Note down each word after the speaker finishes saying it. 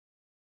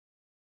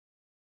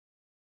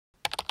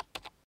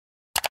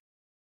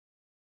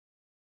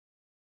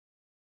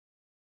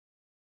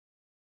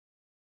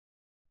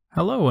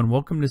Hello and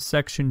welcome to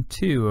Section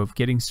 2 of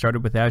Getting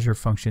Started with Azure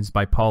Functions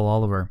by Paul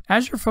Oliver.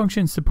 Azure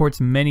Functions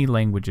supports many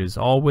languages,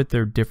 all with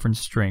their different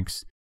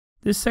strengths.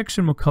 This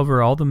section will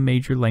cover all the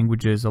major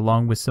languages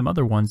along with some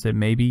other ones that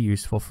may be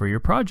useful for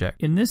your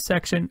project. In this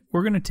section,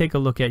 we're going to take a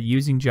look at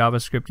using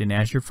JavaScript in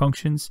Azure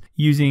Functions,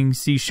 using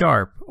C#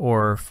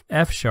 or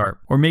F#,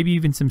 or maybe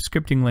even some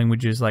scripting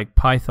languages like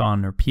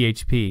Python or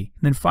PHP.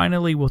 And then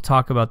finally, we'll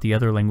talk about the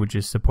other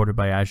languages supported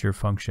by Azure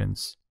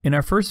Functions. In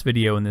our first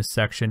video in this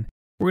section,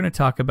 we're going to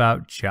talk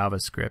about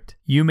JavaScript.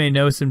 You may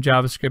know some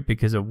JavaScript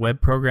because of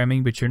web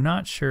programming, but you're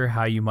not sure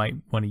how you might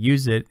want to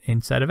use it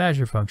inside of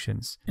Azure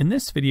Functions. In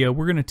this video,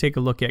 we're going to take a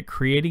look at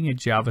creating a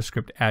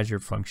JavaScript Azure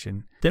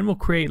function. Then we'll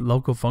create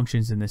local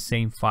functions in the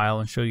same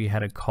file and show you how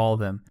to call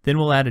them. Then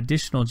we'll add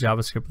additional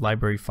JavaScript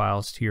library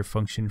files to your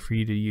function for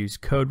you to use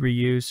code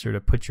reuse or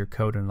to put your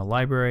code in a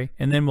library.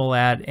 And then we'll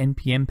add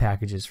NPM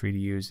packages for you to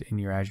use in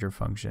your Azure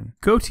function.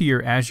 Go to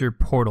your Azure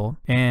portal,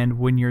 and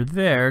when you're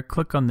there,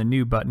 click on the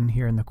New button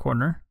here in the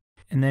corner.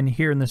 And then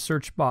here in the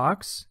search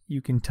box,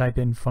 you can type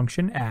in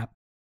function app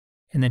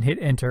and then hit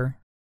enter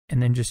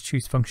and then just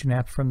choose function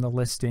app from the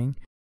listing.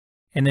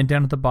 And then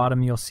down at the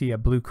bottom, you'll see a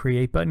blue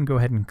create button. Go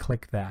ahead and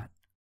click that.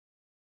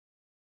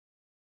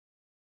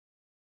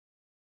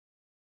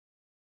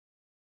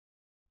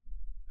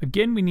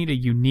 Again, we need a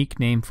unique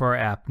name for our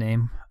app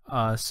name.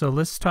 So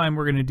this time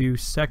we're going to do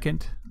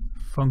second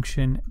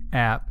function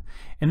app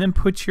and then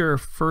put your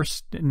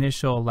first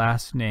initial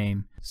last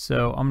name.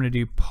 So I'm going to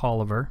do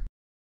Pauliver.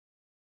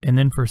 And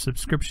then for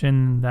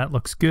subscription, that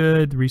looks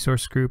good. The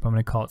resource group, I'm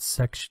going to call it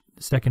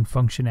second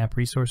function app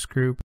resource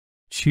group.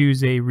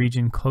 Choose a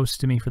region close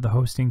to me for the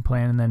hosting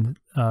plan, and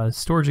then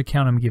storage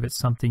account, I'm going to give it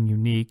something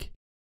unique.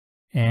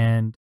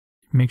 And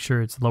make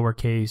sure it's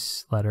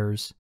lowercase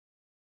letters.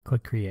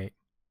 Click create.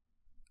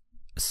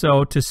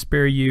 So to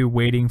spare you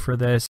waiting for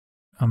this,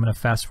 I'm going to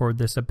fast forward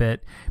this a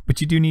bit,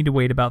 but you do need to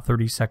wait about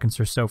 30 seconds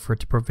or so for it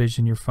to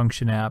provision your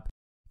function app.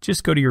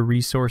 Just go to your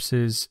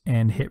resources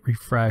and hit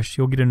refresh.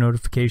 You'll get a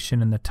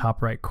notification in the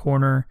top right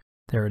corner.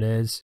 There it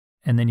is.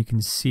 And then you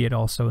can see it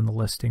also in the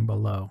listing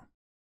below.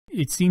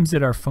 It seems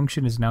that our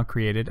function is now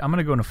created. I'm going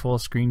to go into full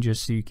screen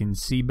just so you can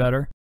see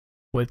better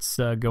what's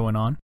going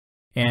on.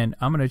 And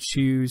I'm going to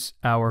choose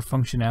our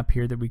function app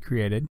here that we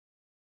created.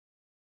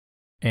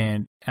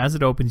 And as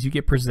it opens, you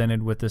get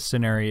presented with the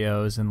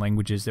scenarios and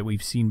languages that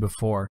we've seen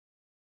before.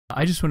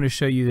 I just want to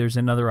show you there's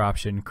another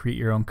option, create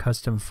your own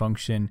custom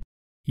function.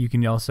 You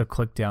can also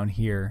click down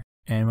here,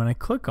 and when I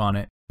click on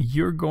it,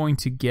 you're going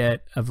to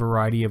get a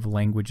variety of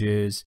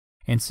languages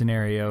and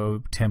scenario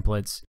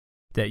templates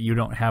that you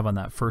don't have on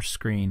that first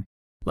screen.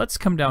 Let's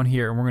come down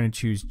here and we're going to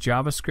choose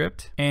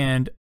JavaScript,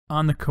 and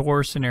on the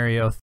core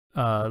scenario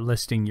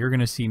listing, you're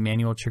going to see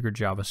manual trigger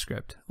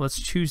JavaScript.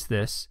 Let's choose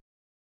this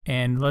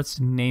and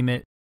let's name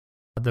it.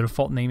 The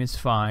default name is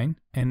fine,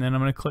 and then I'm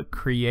going to click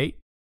create,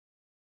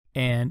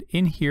 and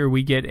in here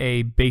we get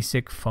a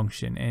basic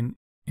function. And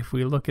if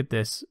we look at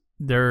this,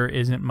 there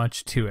isn't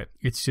much to it.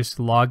 It's just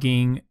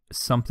logging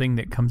something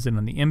that comes in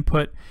on the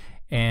input,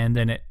 and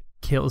then it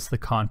kills the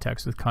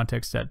context with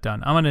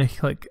context.done. I'm going to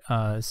click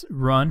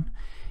run,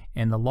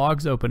 and the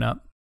logs open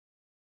up,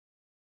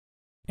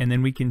 and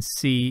then we can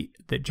see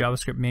that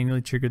JavaScript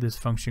manually triggered this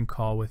function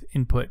call with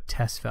input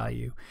test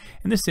value.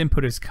 And this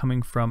input is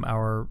coming from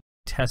our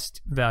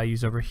test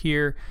values over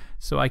here.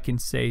 So I can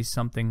say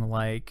something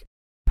like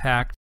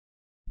packed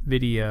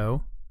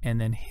video and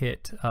then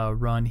hit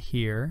run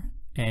here.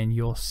 And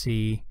you'll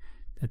see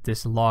that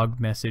this log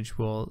message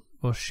will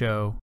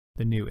show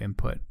the new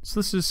input. So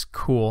this is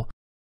cool,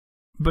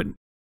 but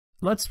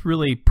let's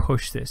really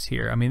push this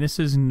here. I mean, this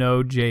is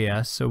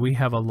NodeJS, so we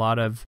have a lot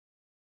of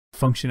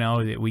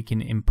functionality that we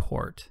can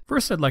import.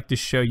 First, I'd like to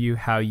show you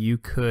how you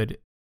could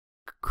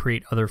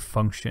create other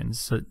functions.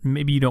 So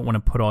maybe you don't want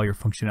to put all your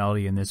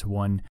functionality in this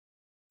one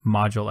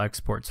module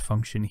exports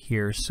function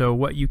here. So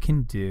what you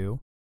can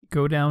do,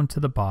 go down to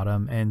the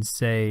bottom and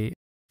say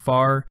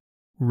var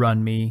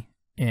run me,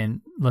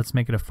 and let's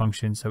make it a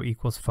function, so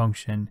equals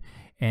function,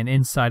 and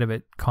inside of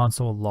it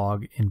console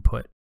log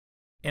input.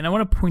 And I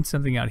want to point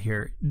something out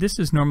here. This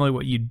is normally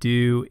what you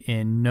do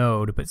in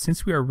Node, but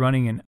since we are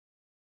running in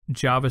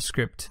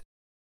JavaScript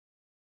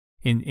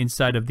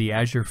inside of the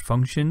Azure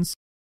Functions,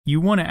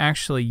 you want to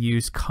actually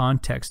use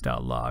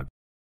context.log.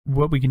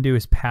 What we can do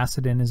is pass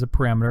it in as a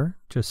parameter,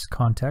 just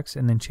context,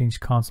 and then change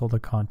console to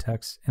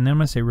context. And then I'm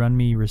going to say run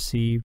me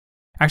receive.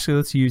 Actually,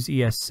 let's use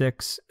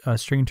ES6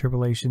 string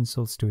interpolation,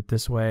 so let's do it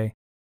this way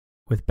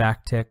with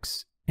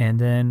backticks, and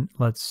then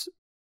let's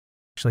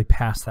actually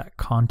pass that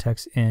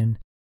context in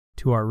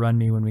to our run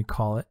me when we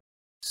call it.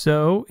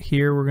 So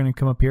here we're going to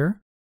come up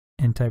here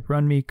and type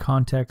run me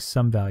context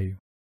some value.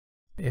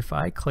 If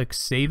I click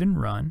save and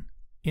run,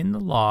 in the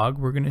log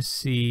we're going to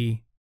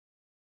see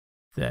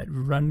that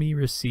run me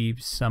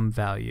receives some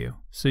value.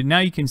 So now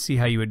you can see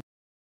how you would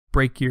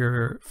break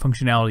your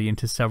functionality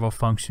into several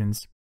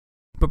functions.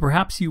 But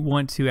perhaps you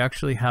want to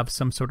actually have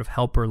some sort of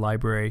helper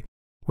library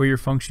where your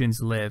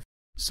functions live.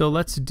 So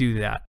let's do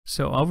that.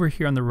 So over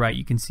here on the right,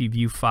 you can see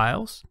view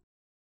files.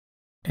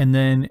 And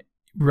then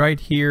right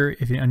here,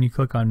 and you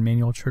click on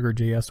manual trigger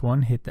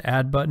JS1, hit the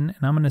add button,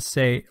 and I'm going to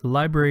say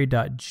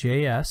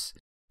library.js,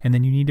 and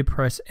then you need to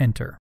press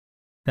enter.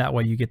 That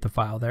way you get the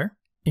file there.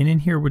 And in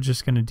here, we're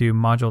just going to do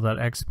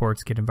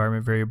module.exports, get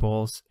environment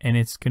variables, and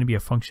it's going to be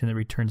a function that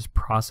returns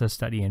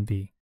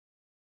process.env.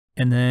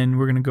 And then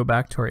we're going to go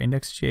back to our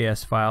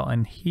index.js file,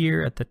 and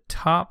here at the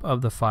top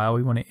of the file,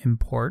 we want to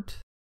import.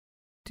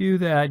 Do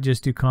that,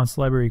 just do const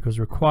library equals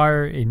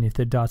require, and if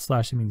the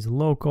 // it means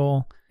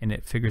local, and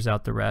it figures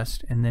out the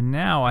rest. And then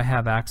now I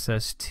have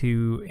access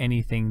to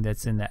anything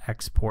that's in the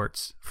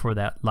exports for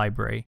that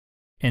library.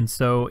 And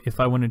so if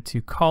I wanted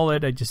to call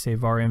it, I just say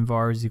var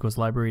envars equals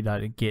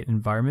library.get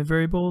environment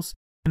variables,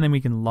 and then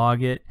we can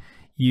log it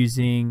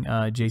using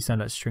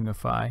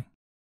json.stringify.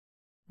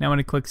 Now I'm going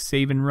to click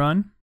save and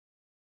run.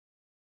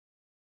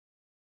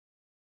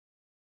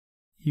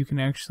 You can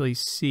actually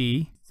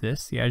see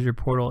this. The Azure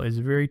portal is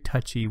very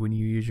touchy when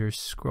you use your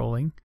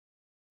scrolling.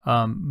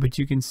 But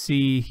you can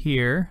see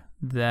here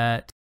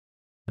that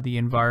the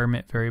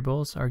environment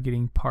variables are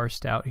getting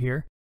parsed out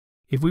here.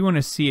 If we want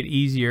to see it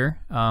easier,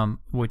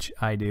 which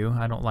I do,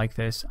 I don't like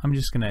this, I'm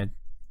just going to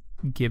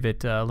give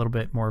it a little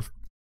bit more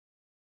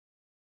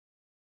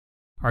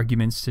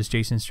arguments to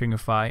JSON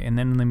stringify, and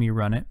then let me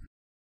run it.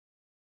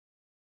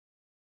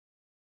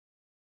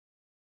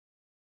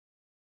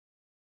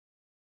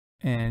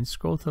 And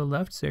scroll to the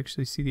left to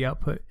actually see the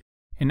output.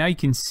 And now you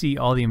can see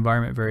all the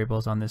environment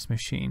variables on this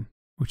machine,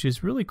 which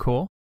is really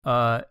cool.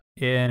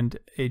 And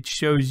it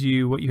shows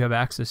you what you have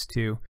access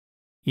to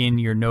in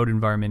your node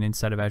environment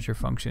inside of Azure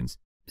Functions.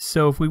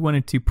 So if we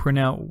wanted to print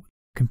out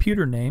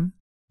computer name,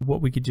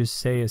 what we could just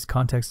say is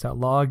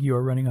context.log, you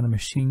are running on a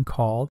machine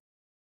called,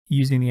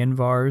 using the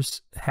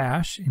envars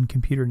hash in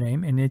computer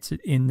name, and it's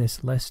in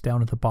this list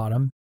down at the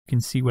bottom. You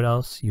can see what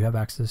else you have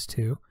access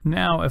to.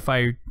 Now if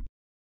I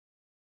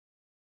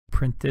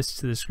print this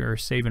to this, or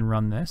save and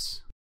run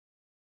this,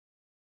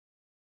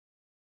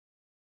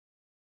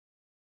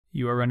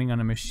 you are running on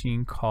a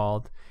machine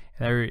called,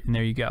 and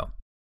there you go.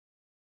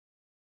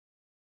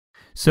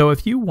 So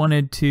if you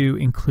wanted to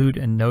include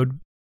a node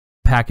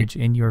package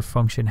in your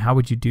function, how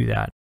would you do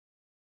that?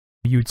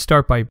 You would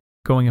start by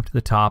going up to the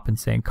top and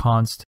saying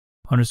const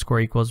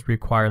 _ equals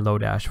require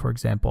Lodash, for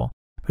example.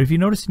 But if you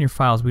notice in your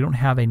files, we don't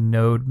have a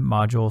node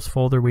modules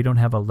folder. We don't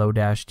have a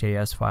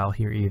Lodash.js file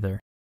here either.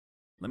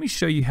 Let me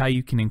show you how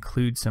you can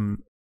include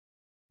some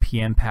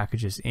PM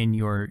packages in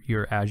your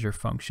Azure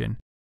function.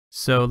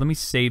 So let me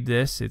save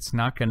this. It's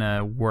not going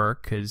to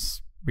work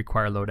because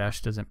require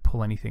Lodash doesn't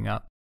pull anything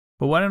up.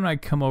 But why don't I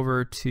go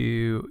over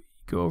to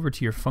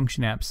your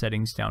function app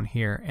settings down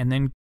here, and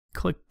then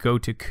click go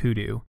to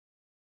Kudu.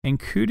 And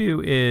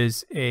Kudu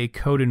is a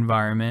code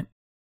environment,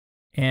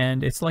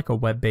 and it's like a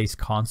web-based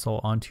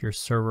console onto your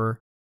server.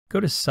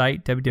 Go to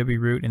site,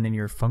 www-root, and then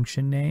your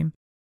function name.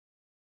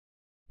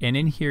 And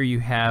in here you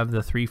have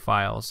the 3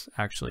 files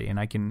actually, and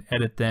I can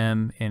edit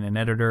them in an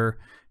editor,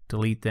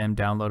 delete them,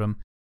 download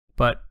them.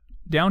 But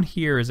down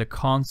here is a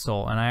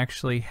console, and I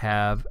actually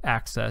have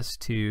access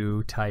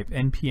to type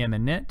npm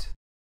init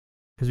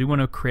because we want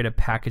to create a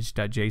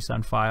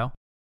package.json file.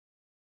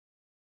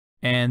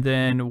 And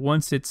then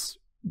once it's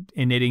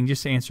initting,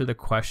 just answer the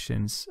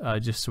questions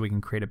just so we can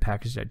create a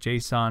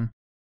package.json.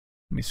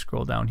 Let me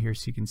scroll down here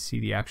so you can see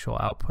the actual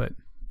output.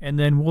 And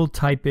then we'll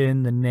type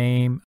in the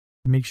name.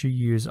 Make sure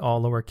you use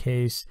all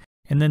lowercase,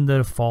 and then the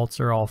defaults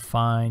are all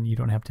fine. You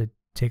don't have to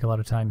take a lot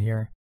of time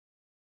here.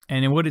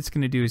 And then what it's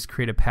going to do is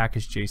create a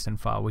package.json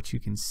file, which you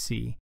can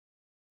see.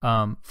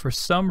 For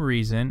some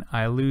reason,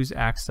 I lose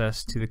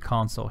access to the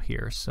console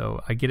here. So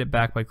I get it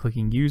back by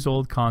clicking use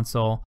old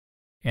console,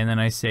 and then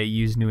I say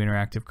use new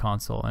interactive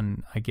console,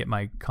 and I get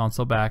my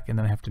console back, and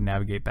then I have to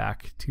navigate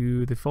back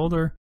to the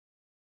folder.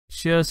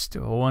 Just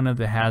one of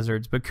the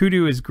hazards. But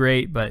Kudu is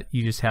great, but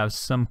you just have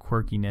some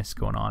quirkiness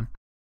going on.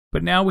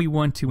 But now we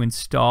want to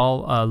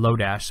install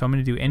Lodash. So I'm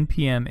going to do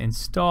npm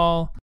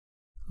install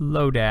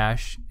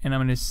Lodash, and I'm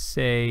going to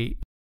say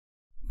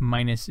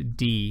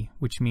 -d,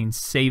 which means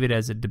save it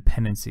as a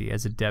dependency,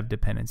 as a dev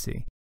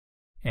dependency.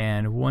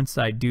 And once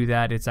I do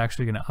that, it's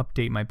actually going to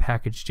update my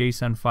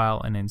package.json file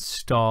and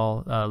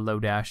install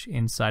Lodash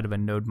inside of a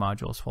node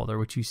modules folder,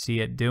 which you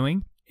see it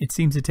doing. It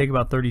seems to take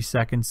about 30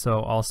 seconds,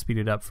 so I'll speed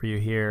it up for you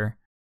here.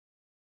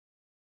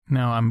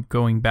 Now I'm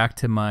going back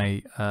to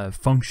my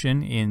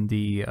function in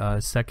the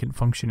second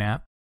function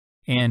app,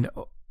 and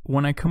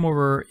when I come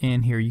over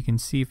in here, you can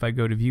see if I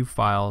go to view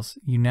files,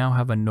 you now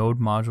have a node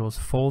modules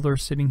folder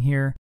sitting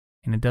here,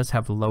 and it does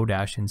have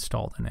Lodash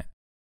installed in it.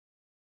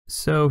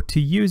 So to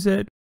use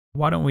it,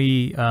 why don't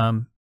we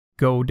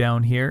go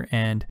down here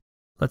and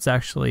let's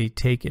actually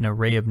take an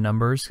array of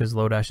numbers, because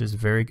Lodash is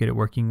very good at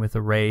working with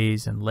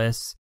arrays and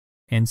lists.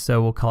 And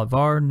so we'll call it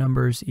var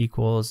numbers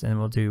equals, and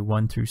we'll do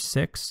 1 through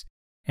 6.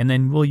 And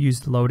then we'll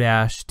use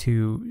Lodash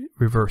to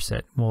reverse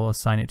it. We'll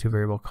assign it to a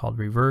variable called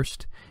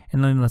reversed.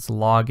 And then let's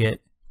log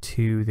it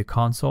to the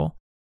console.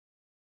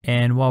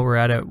 And while we're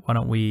at it, why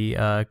don't we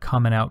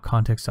comment out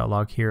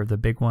context.log here, the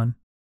big one.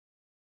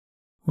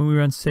 When we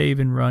run save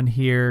and run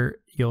here,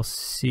 you'll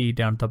see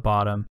down at the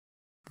bottom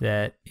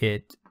that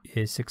it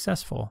is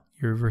successful.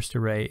 Your reversed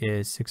array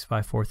is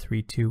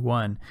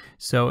 654321.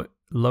 So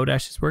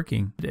Lodash is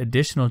working.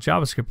 Additional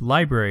JavaScript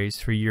libraries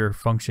for your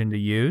function to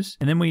use.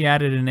 And then we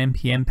added an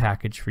NPM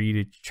package for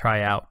you to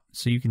try out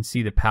so you can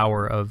see the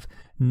power of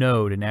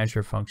Node and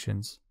Azure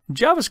Functions.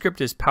 JavaScript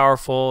is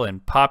powerful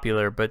and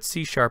popular, but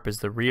C# is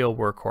the real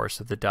workhorse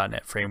of the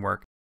 .NET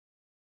framework.